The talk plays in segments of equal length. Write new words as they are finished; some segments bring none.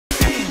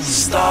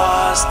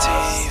Starz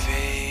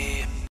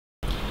TV.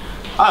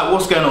 Alright,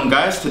 what's going on,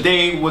 guys?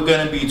 Today we're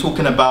going to be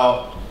talking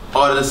about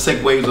are the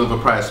Segways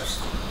overpriced.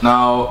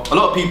 Now, a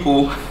lot of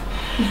people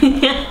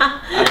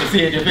I can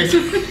see it in your face.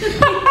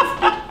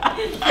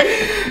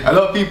 A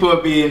lot of people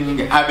have been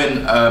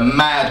having a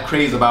mad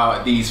craze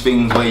about these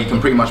things where you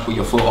can pretty much put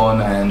your foot on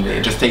and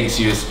it just takes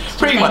you. It's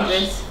pretty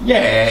dangerous. much,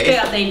 yeah, straight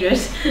up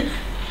dangerous. We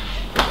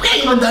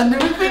ain't even done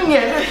everything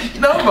yet,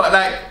 you know. But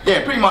like,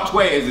 yeah, pretty much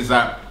what it is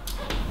that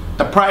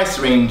the price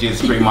range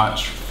is pretty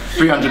much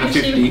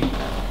 350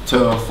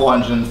 to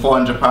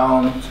 400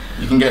 pounds.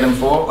 You can get them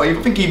for, or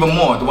you think even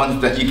more, the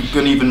ones that you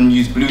can even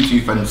use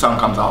Bluetooth and sound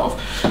comes out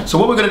of. So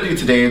what we're gonna do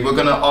today is we're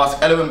gonna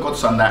ask LOM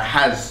Godson that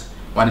has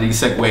one of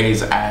these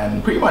Segways,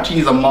 and pretty much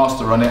he's a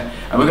master on it,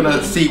 and we're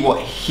gonna see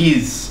what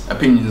his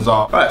opinions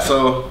are. Alright,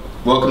 so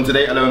welcome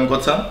today, LOM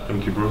Godson.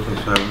 Thank you, bro, for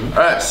having me.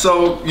 Alright,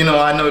 so you know,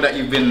 I know that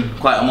you've been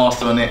quite a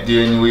master on it,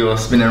 doing your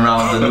spinning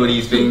around and all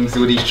these things,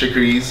 all these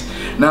trickeries.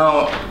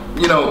 Now,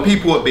 you know,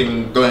 people have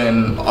been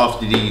going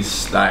after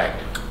these like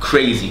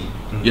crazy.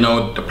 You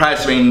know, the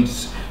price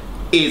range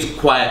is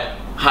quite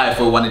high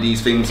for one of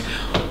these things.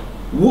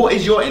 What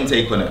is your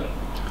intake on it?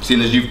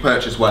 Seeing as you've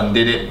purchased one,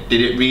 did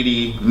it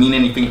really mean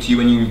anything to you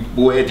when you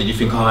bought it? Did you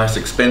think, oh, it's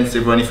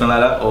expensive or anything like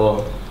that?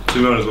 Or to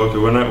be honest, okay,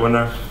 when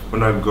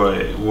I got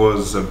it, it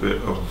was a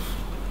bit of,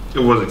 it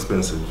was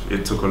expensive.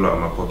 It took a lot of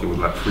my pocket. It was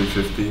like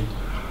 350.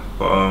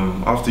 But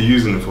after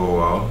using it for a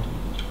while,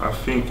 I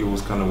think it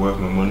was kind of worth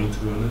my money, to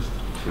be honest.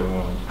 So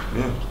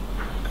yeah.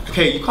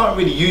 Okay, you can't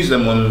really use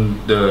them on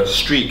the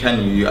street,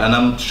 can you? And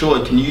I'm sure,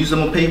 can you use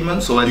them on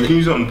pavements? Or you can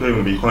use it on the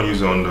pavement, but you can't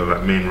use it on the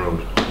like main road.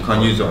 You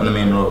can't use it on the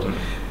main road.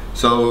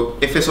 So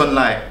if it's on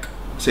like,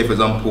 say for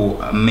example,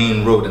 a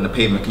main road and the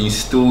pavement, can you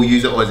still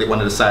use it, or is it one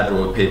of the side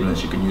road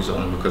pavements you can use it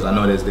on? Because I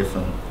know there's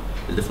different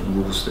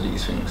rules to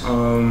these things.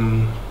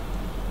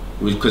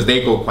 Because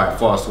they go quite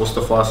fast. What's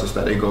the fastest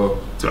that they go?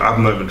 So I've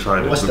not even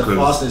tried it. What's the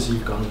fastest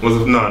you've gone?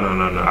 No.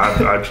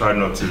 I tried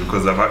not to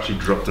because I've actually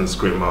dropped and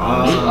scraped my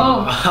arms.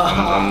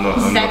 I'm not.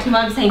 Exactly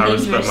what I'm saying. I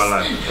Dangerous. respect my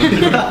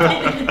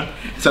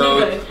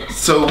life.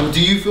 So do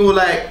you feel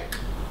like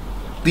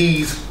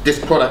this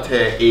product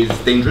here is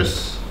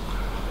dangerous?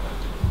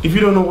 If you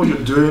don't know what you're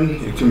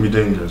doing, it can be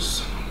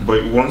dangerous.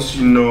 But once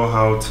you know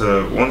how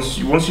to, once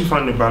you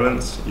find the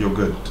balance, you're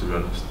good, to be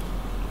honest.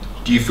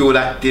 Do you feel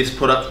like this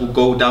product will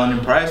go down in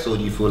price, or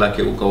do you feel like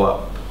it will go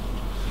up?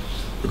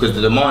 Because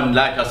the demand,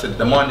 like I said, the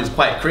demand is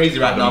quite crazy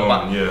right now.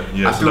 But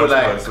yeah. I feel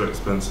like it's so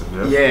expensive.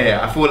 Yeah,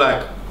 I feel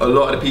like a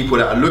lot of the people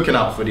that are looking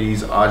out for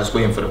these are just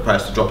waiting for the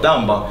price to drop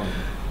down. But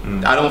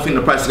I don't think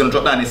the price is going to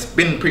drop down. It's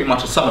been pretty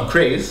much a summer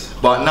craze,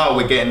 but now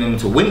we're getting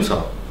into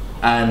winter,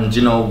 and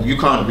you know, you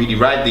can't really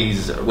ride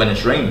these when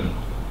it's raining.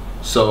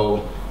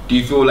 So do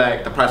you feel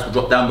like the price will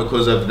drop down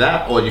because of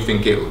that, or do you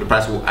think the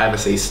price will either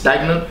stay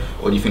stagnant,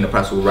 or do you think the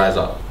price will rise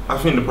up? I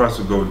think the price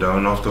will go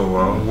down after a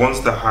while. Once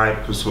the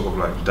hype will sort of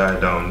like die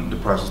down, the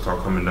price will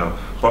start coming down.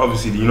 But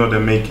obviously, you know, they're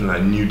making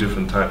like new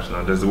different types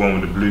now. There's the one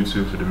with the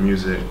Bluetooth for the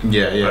music.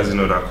 Yeah. As you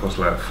know, that costs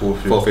like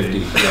 450.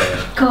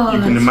 Yeah. God,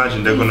 you can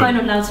imagine they're gonna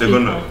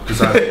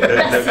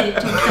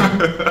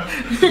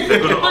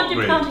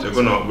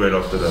upgrade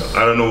after that.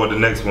 I don't know what the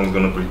next one's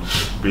gonna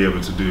be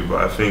able to do,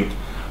 but I think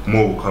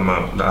more will come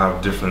out that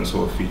have different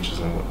sort of features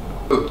and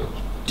whatnot.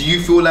 Do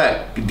you feel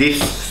like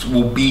this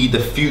will be the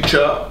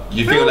future? Do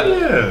you feel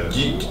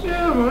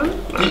yeah, man.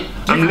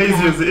 I'm lazy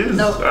as it is.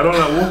 No. I don't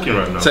like walking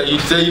right now. So you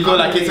feel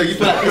like it? So you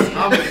feel like this?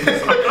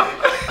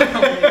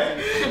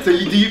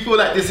 Do you feel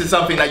like this is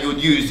something that you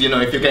would use? You know,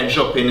 if you're getting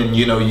shopping and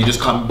you know you just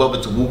can't bother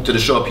to walk to the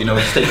shop. You know,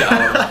 just take it out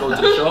and go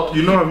to the shop.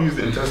 You know, I've used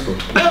it in Tesco.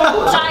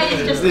 That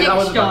is just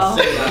extra.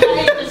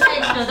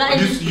 That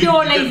is just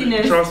pure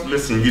laziness.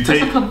 Listen, you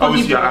take,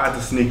 obviously I had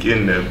to sneak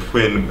in there,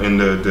 put it in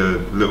the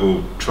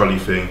little trolley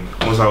thing.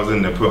 Once I was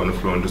in there, put it on the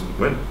floor and just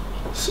went.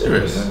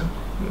 Serious? Yeah.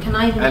 Can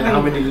I even? And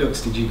how many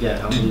looks did you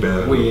get? How many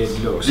weird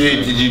looks?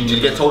 Did you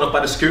get told off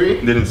by the security?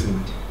 They didn't see me.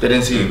 They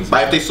didn't see you.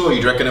 But if they saw you,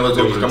 do you reckon it was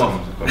going to come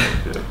off?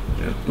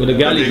 Yeah. Well, the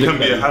galley can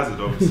be a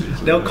hazard, obviously.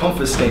 They'll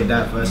confiscate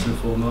that first and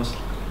foremost.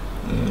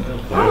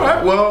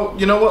 Alright, well,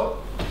 you know what?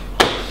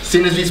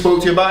 Seeing as we spoke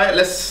to you about it,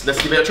 let's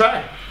give it a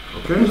try.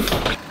 Okay.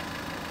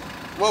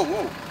 Whoa.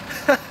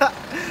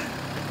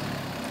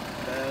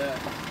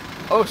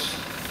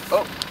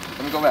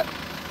 Let me go back.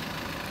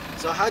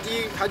 So how do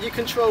you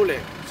control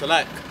it? So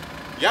like,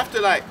 you have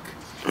to like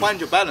find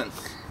your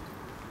balance.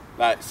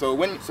 Like so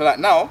like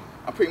now,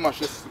 I pretty much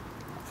just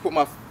put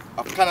I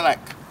kind of like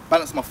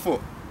balance my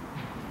foot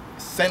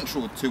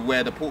central to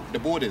where the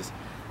board is.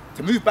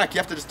 To move back, you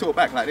have to just tilt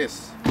back like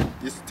this.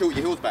 Just tilt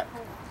your heels back.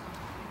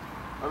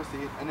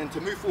 Obviously, and then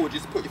to move forward, you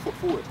just put your foot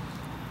forward.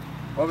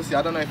 Obviously,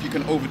 I don't know if you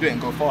can overdo it and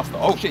go faster.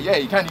 Oh shit, yeah,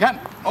 you can.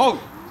 Oh!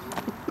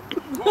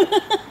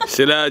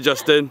 See you later,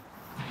 Justin.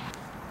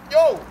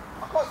 Yo!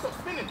 I can't stop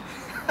spinning.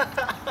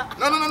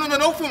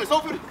 No, film it.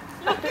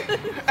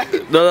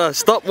 No,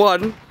 stop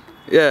one.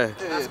 Yeah,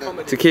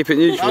 to keep it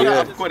neutral.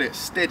 Now that I've got it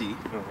steady,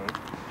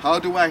 how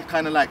do I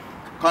kind of like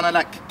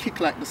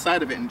kick like the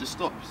side of it and just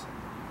stops?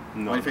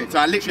 No. What do you think? So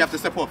I literally have to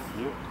step off.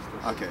 Yeah.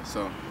 Okay,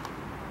 so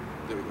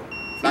there we go.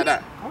 Like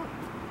that.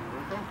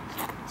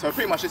 So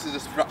pretty much this is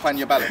just finding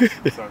your balance.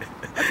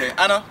 Okay,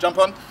 Anna, jump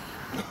on.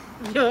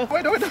 No.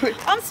 Wait.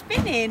 I'm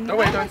spinning. No,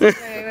 wait.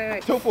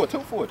 Wait. Tilt forward,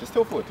 just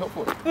tilt forward.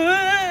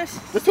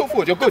 Just tilt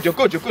forward, you're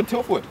good,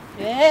 tilt forward.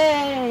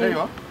 Yay. There you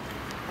are.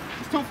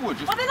 Just tilt forward,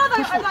 just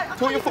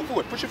tilt your foot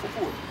forward, push your foot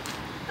forward.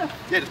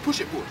 Yeah, just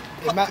push it forward.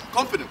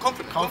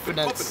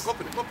 Confidence.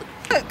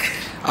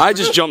 I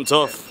just jumped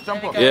off.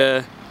 Jump off.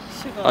 Yeah.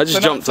 I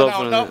just jumped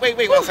off. Now, wait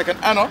 1 second,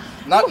 Anna.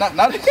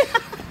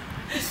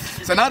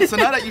 So now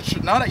that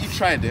you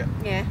tried it,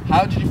 yeah.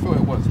 How did you feel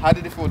it was? How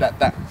did it feel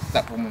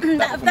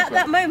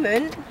that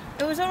moment?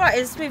 It was alright.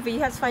 It was smooth, but you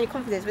had to find your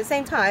confidence. But at the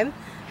same time,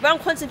 when I'm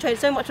concentrating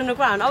so much on the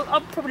ground,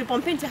 I'll probably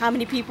bump into how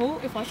many people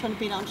if I was trying to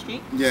be down the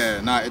street.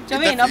 Yeah, nah. Do you know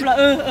what I mean? I'm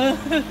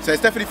like, So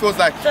it definitely feels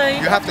like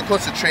you have to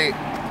concentrate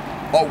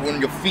on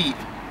your feet,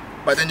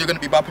 but then you're going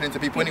to be bumping into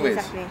people anyways.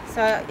 Exactly.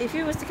 So if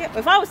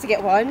I was to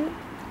get one,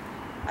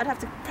 I'd have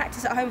to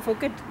practice at home for a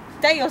good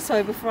day or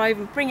so before I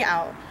even bring it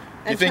out.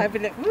 And try to be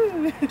like,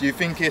 woo. Do you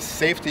think it's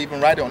safe to even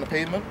ride it on the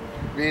pavement?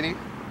 Really?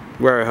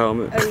 Wear a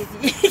helmet.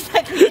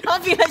 Exactly. I'll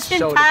be like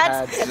shin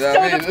pads. Shoulder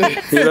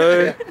pads. You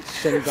know?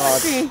 Shin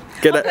guards.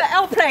 Get it.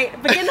 L plate.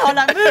 Beginner,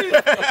 like move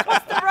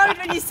across the road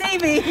when you see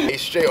me. Hey,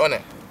 straight on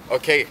it.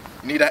 Okay.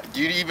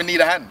 Do you even need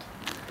a hand?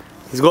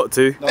 He's got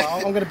to. No,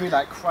 I'm gonna be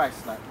like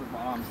Christ, like with my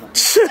arms like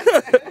this. You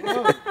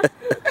know what?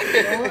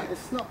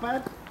 It's not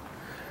bad,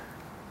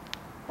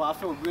 but I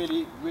feel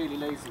really, really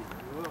lazy.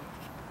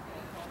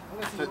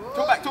 So,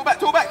 talk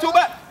back.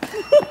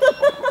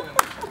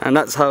 And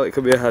that's how it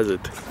could be a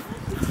hazard.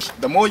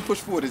 The more you push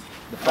forward, is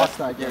the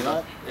faster I get,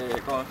 right? Yeah,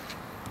 go on.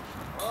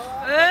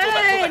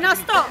 Hey, now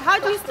stop. How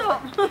do you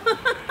stop?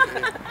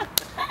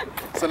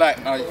 So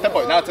like, now step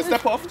off. Now to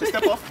step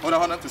off. Hold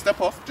on. To step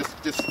off,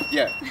 just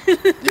yeah.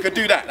 You could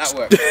do that. That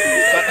works.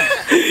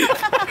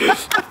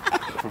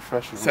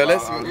 Professional. So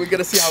we're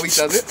gonna see how he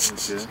does it.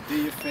 Okay. Do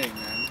your thing,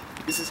 man.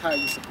 This is how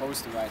you're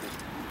supposed to ride it.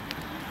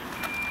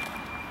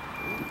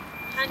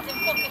 Hands in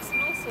pockets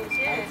and all sorts,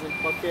 yeah. Hands in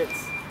pockets.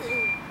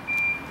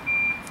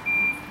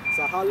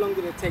 So how long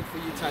did it take for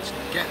you to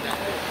actually get that?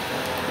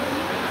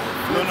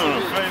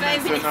 No. 30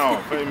 minutes to an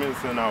hour. 30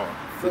 minutes to an hour.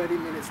 30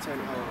 minutes to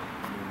an hour.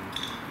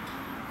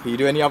 Can you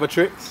do any other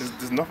tricks?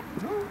 There's nothing.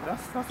 No,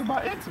 that's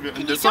about it. To be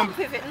honest. Can you jump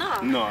with it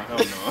now? No, hell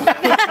no.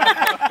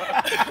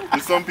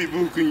 There's some people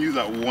who can use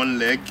like one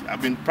leg.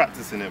 I've been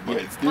practicing it, but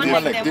it's do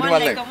one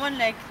leg. On one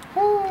leg.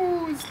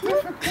 Ooh, it's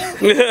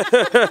difficult.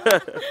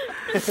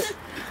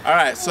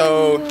 Alright,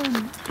 so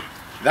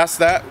that's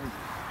that.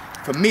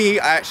 For me,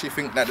 I actually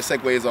think that the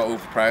Segways are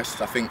overpriced.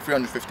 I think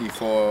 $350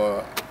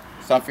 for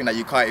something that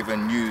you can't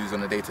even use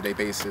on a day-to-day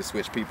basis,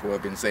 which people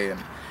have been saying,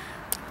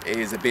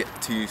 is a bit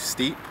too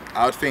steep.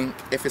 I would think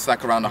if it's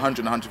like around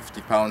 100,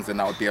 150 pounds, then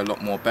that would be a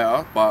lot more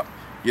better. But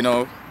you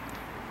know,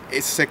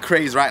 it's a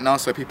craze right now,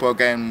 so people are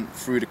going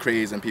through the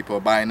craze and people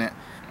are buying it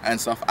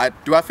and stuff.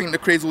 Do I think the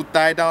craze will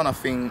die down? I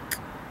think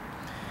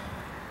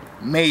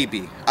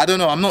maybe. I don't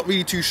know. I'm not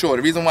really too sure.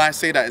 The reason why I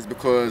say that is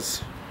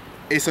because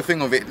it's a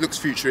thing of it looks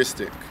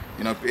futuristic.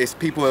 You know, it's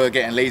people are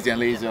getting lazier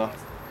and lazier.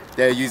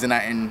 They're using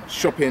that in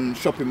shopping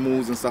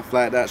malls and stuff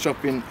like that.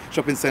 Shopping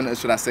centers,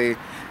 should I say?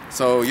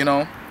 So you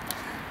know,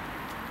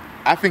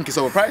 I think it's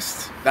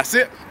overpriced. That's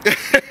it.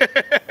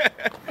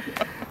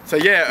 So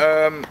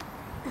yeah,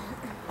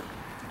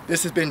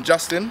 this has been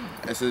Justin.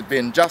 This has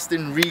been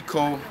Justin,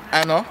 Rico,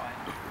 Anna,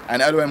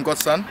 and LOM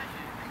Godson.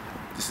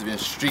 This has been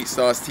Street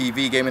Stars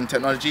TV Gaming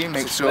Technology.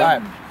 Make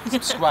sure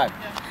subscribe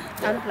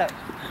And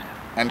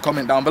and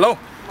comment down below.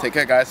 Take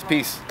care, guys.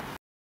 Peace.